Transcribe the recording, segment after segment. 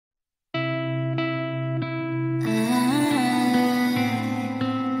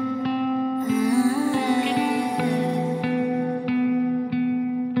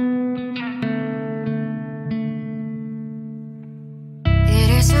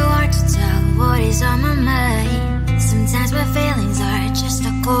what is on my mind. Sometimes my feelings are just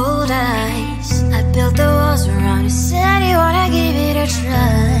a cold ice. I built the walls around you, said you wanna give it a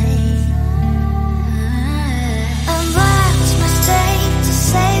try. I watched my state to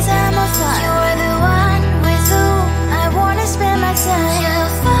say I'm a fire. You're the one with whom I wanna spend my time.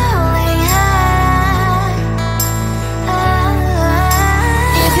 You're falling high.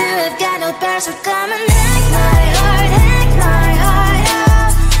 If you have got no bears, so come and hack my heart, hack my heart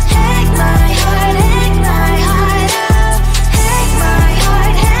out. Hack my heart, hack my heart out. Hack my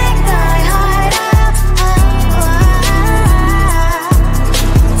heart, hack my heart out.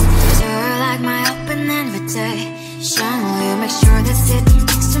 You're like my open invitation. Will you make sure that sitting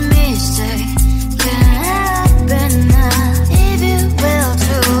next to me is safe? Can't open up if you will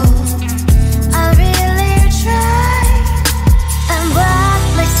too. I'll really try. And what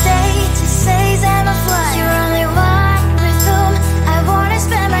my state to say I'm a fly. You're only one with whom I wanna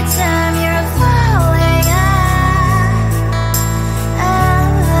spend my time. You're falling high.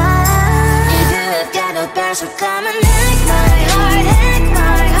 If you have got no bears, so come and hack my heart, hack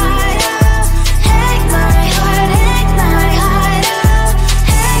my heart out. Hack my heart, hack my heart out.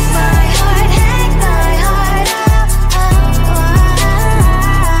 Hack my heart, hack my heart out.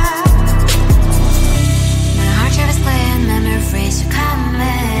 My heart tries to play and memory freeze, so come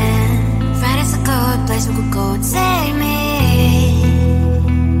in. Friday's a good place we could go, take me.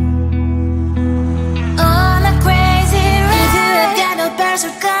 On a crazy ride. If you have got no bears, so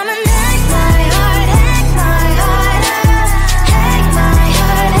come and hack my heart, hack my heart out. Hack my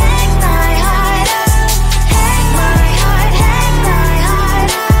heart, hack my heart out. Hack my heart, hack my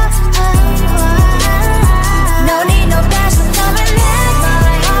heart out. No need no bears, so come and hack my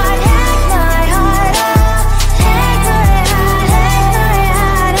heart, hack my heart out. Hack my heart, hack my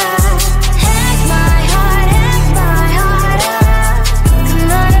heart out. Hack my heart, hack my heart out.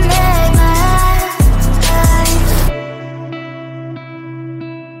 Come on and make my heart.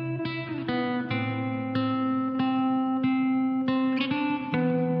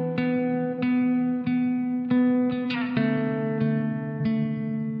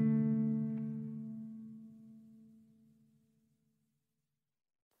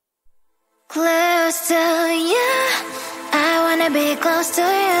 Close to you, I wanna be close to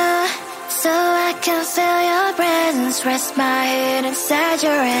you, so I can feel your presence. Rest my head inside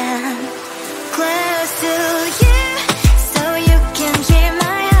your hand. Close to you, so you can hear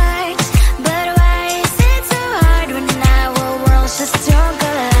my heart. But why is it so hard when our worlds just don't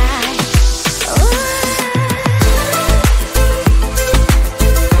collide?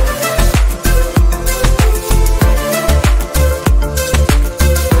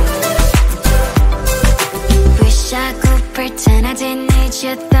 Wish I could pretend I didn't need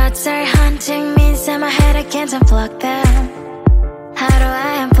your thoughts are haunting me inside my head. I can't unplug them. How do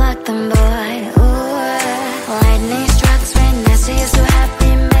I unplug them, boy? Ooh, lightning strikes when I see you so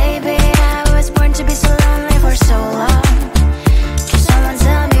happy. Maybe I was born to be so lonely for so long. Can someone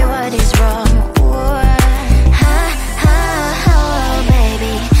tell me what is wrong? Ooh, oh,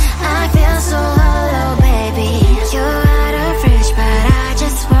 baby, I feel so hollow, baby. You're out of reach, but I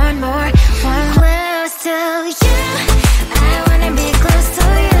just want more, one close to you. I wanna be close to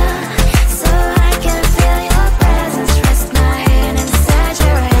you, so I can feel your presence. Rest my head inside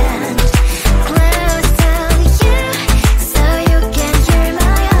your hand.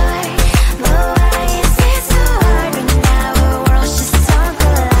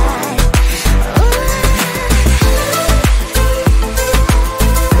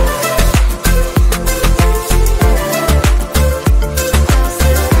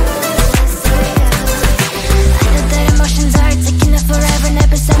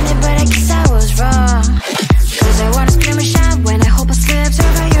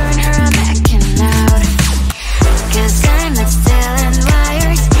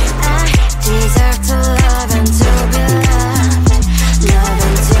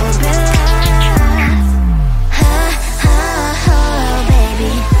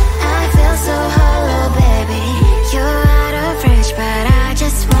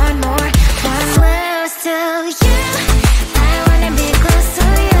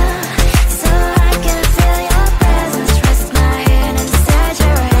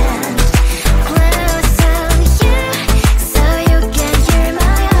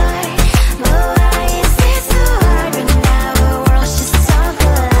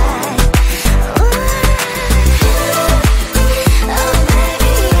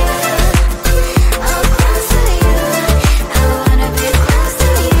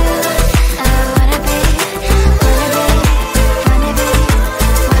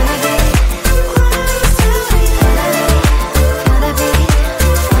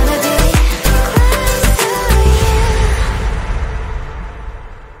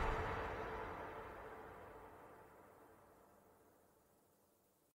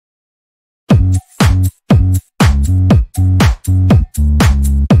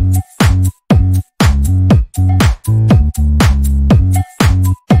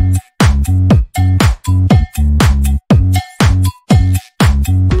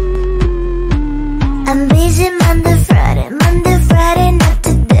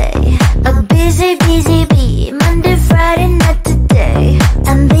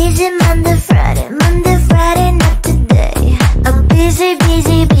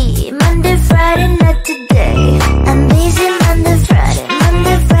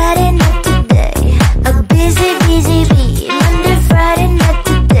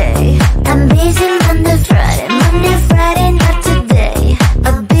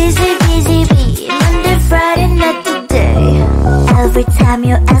 Every time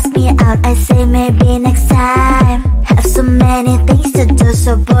you ask me out, I say maybe next time. Have so many things to do,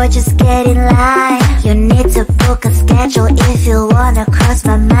 so boy, just get in line. You need to book a schedule if you wanna cross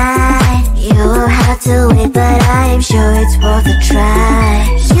my mind. You will have to wait, but I am sure it's worth a try.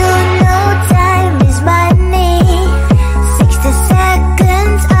 You know time is money. 60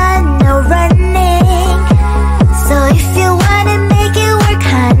 seconds, I know running. So if you wanna make it work,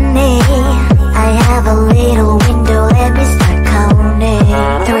 honey, I have a little window, let me start counting.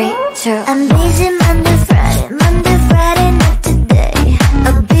 3, 2, I'm busy Monday, Friday, not today.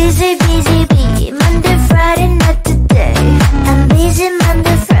 A busy, busy bee, Monday, Friday, not today. I'm busy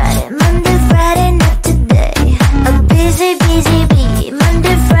Monday, Friday, not today. A busy, busy bee,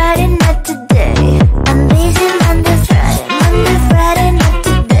 Monday, Friday, not today. I'm busy Monday, Friday, not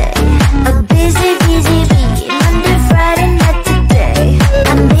today. A busy, busy bee, Monday, Friday, not today.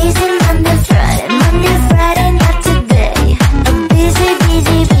 I'm busy Monday, Friday, not today. A busy,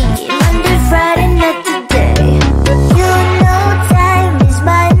 busy bee, Monday, Friday, not today. You know time is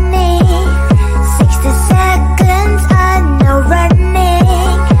money. 60 seconds, I know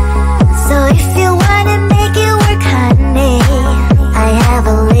running. So if you wanna make it work, honey, I have a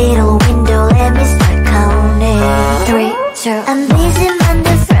little window, let me start counting. 3, 2, I'm busy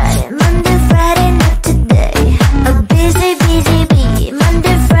Monday, Friday, not today. A busy, busy bee,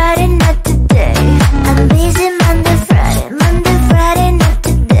 Monday, Friday, not today. I'm busy Monday, Friday, not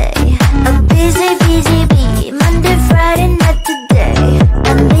today. A busy, busy bee, Monday, Friday, not today.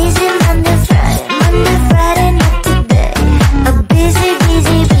 I'm busy Monday, Friday, not today. A busy,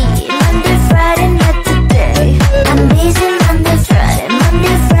 busy bee, Monday, Friday, not today. I'm busy Monday,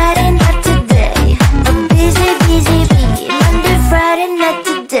 Friday, not today. A busy, busy bee, Monday, Friday, not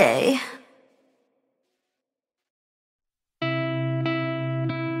today.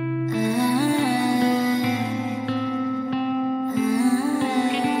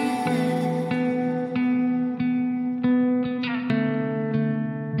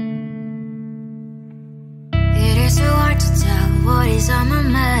 It is so hard to tell what is on my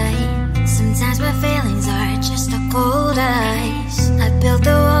mind. Sometimes my feelings are just a cold ice. I built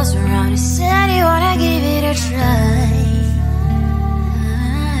the walls around you, said you wanna give it a try.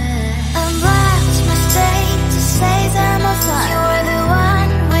 I'm lost, mistake to say that I'm a fly. You are the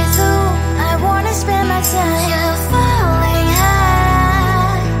one with whom I wanna spend my time. You're falling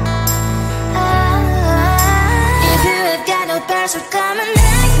high. If you have got no password, come and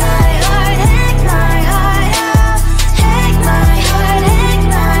hack my heart, hack my heart up. Hack my heart, hack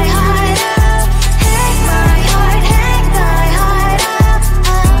my heart up. Hack my heart, hack my heart up.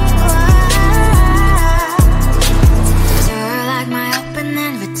 You're like my open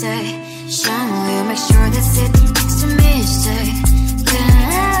invitation. Will you make sure that sit next to me stay? Can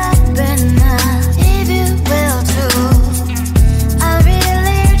happen now if you will too. I'll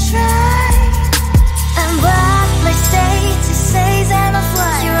really try. And what my state to say I'm a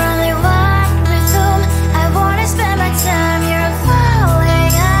fly. You're only one with whom I wanna spend my time. You're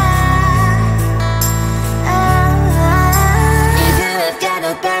falling high. If you have got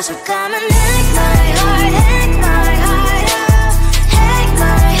no password, come and hack my heart, hack my heart up. Hack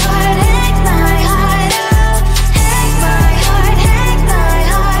my heart, hack my heart up. Hack my heart, hack my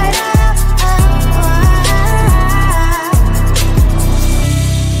heart up.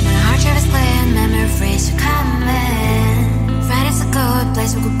 My heart travels playing memories are coming. Friday's a good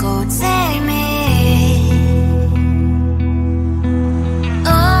place we could go, take me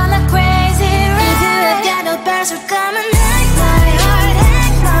on a crazy ride. If you have got no password, come and hack my heart,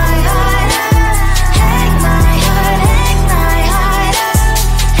 hack my heart up. Hack my heart, hack my heart up.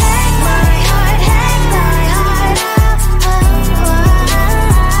 Hack my heart, hack my heart up.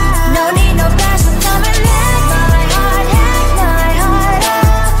 No need no password, come and hack my heart, hack my heart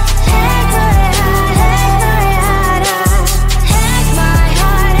up. Hack my heart, hack my heart up. Hack my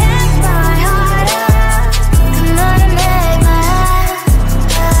heart, hack my heart up. Come on and make my heart.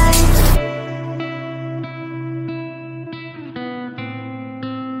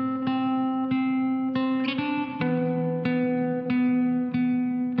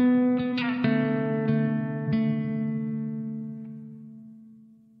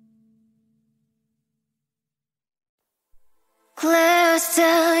 Close to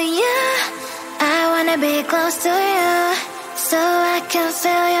you, I wanna be close to you, so I can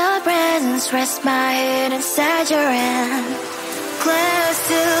feel your presence. Rest my head inside your hand. Close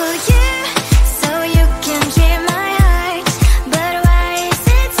to you, so you can hear my heart. But why is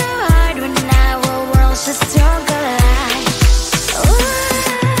it so hard when our worlds just don't collide? Ooh.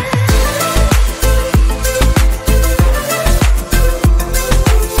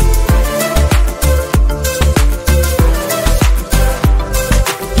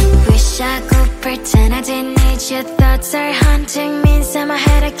 pretend I didn't need your thoughts are haunting me inside my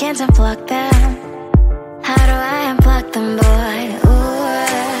head, I can't unplug them. How do I unplug them, boy?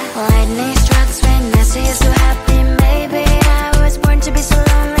 Ooh, lightning strikes when I see you so happy. Maybe I was born to be so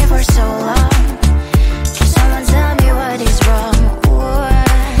lonely for so long. Can someone tell me what is wrong? Ooh,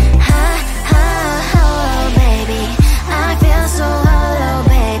 oh, baby, I feel so hollow,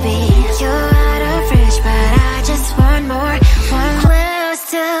 baby. You're out of reach, but I just want more, close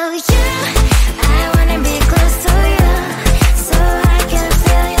to you. I wanna be close to you, so I can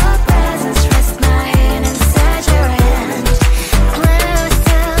feel your presence. Rest my hand inside your hand. Close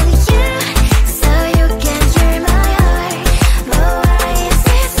to you, so you can hear my heart. But why is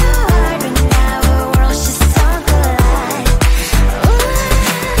it so hard when our worlds just don't collide?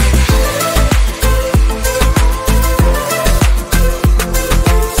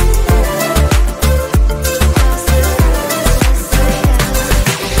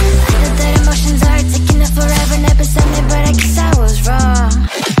 I know that emotions are taking it forever, never sent me, but I guess I was wrong.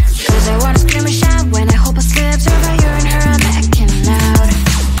 Cause I wanna scream and shout when I hope I slip over you and her, I'm acting out.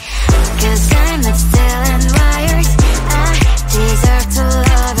 Cause I'm not still in wires. I deserve to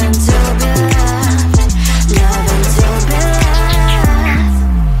love and to be loved. Love and to be loved.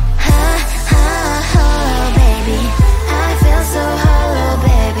 Oh, baby, I feel so hollow,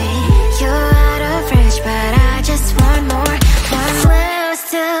 baby. You're out of reach, but I just want more, close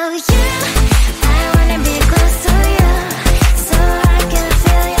to you. I wanna be close to you, so I can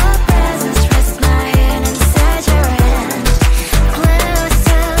feel your presence. Rest my hand inside your hand. Close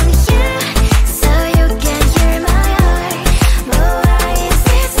to you, so you can hear my heart. But why is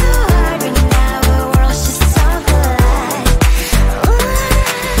it so hard when our worlds just don't collide?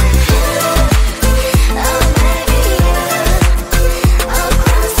 Oh, baby, oh,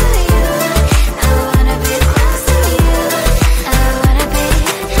 close to you. I wanna be close to you. I wanna be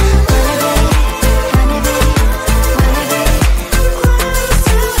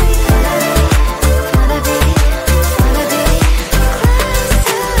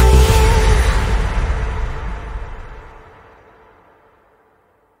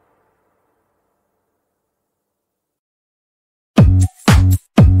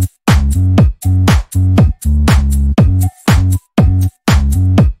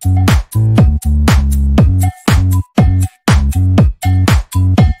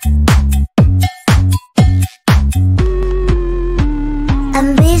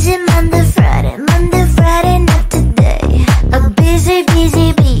I'm busy Monday, Friday, not today. I'm busy,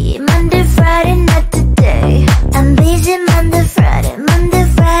 bee, Monday, Friday, not today. I'm busy Monday, Friday,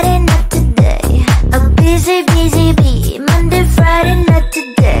 not today. I'm busy, bee, Monday, Friday, not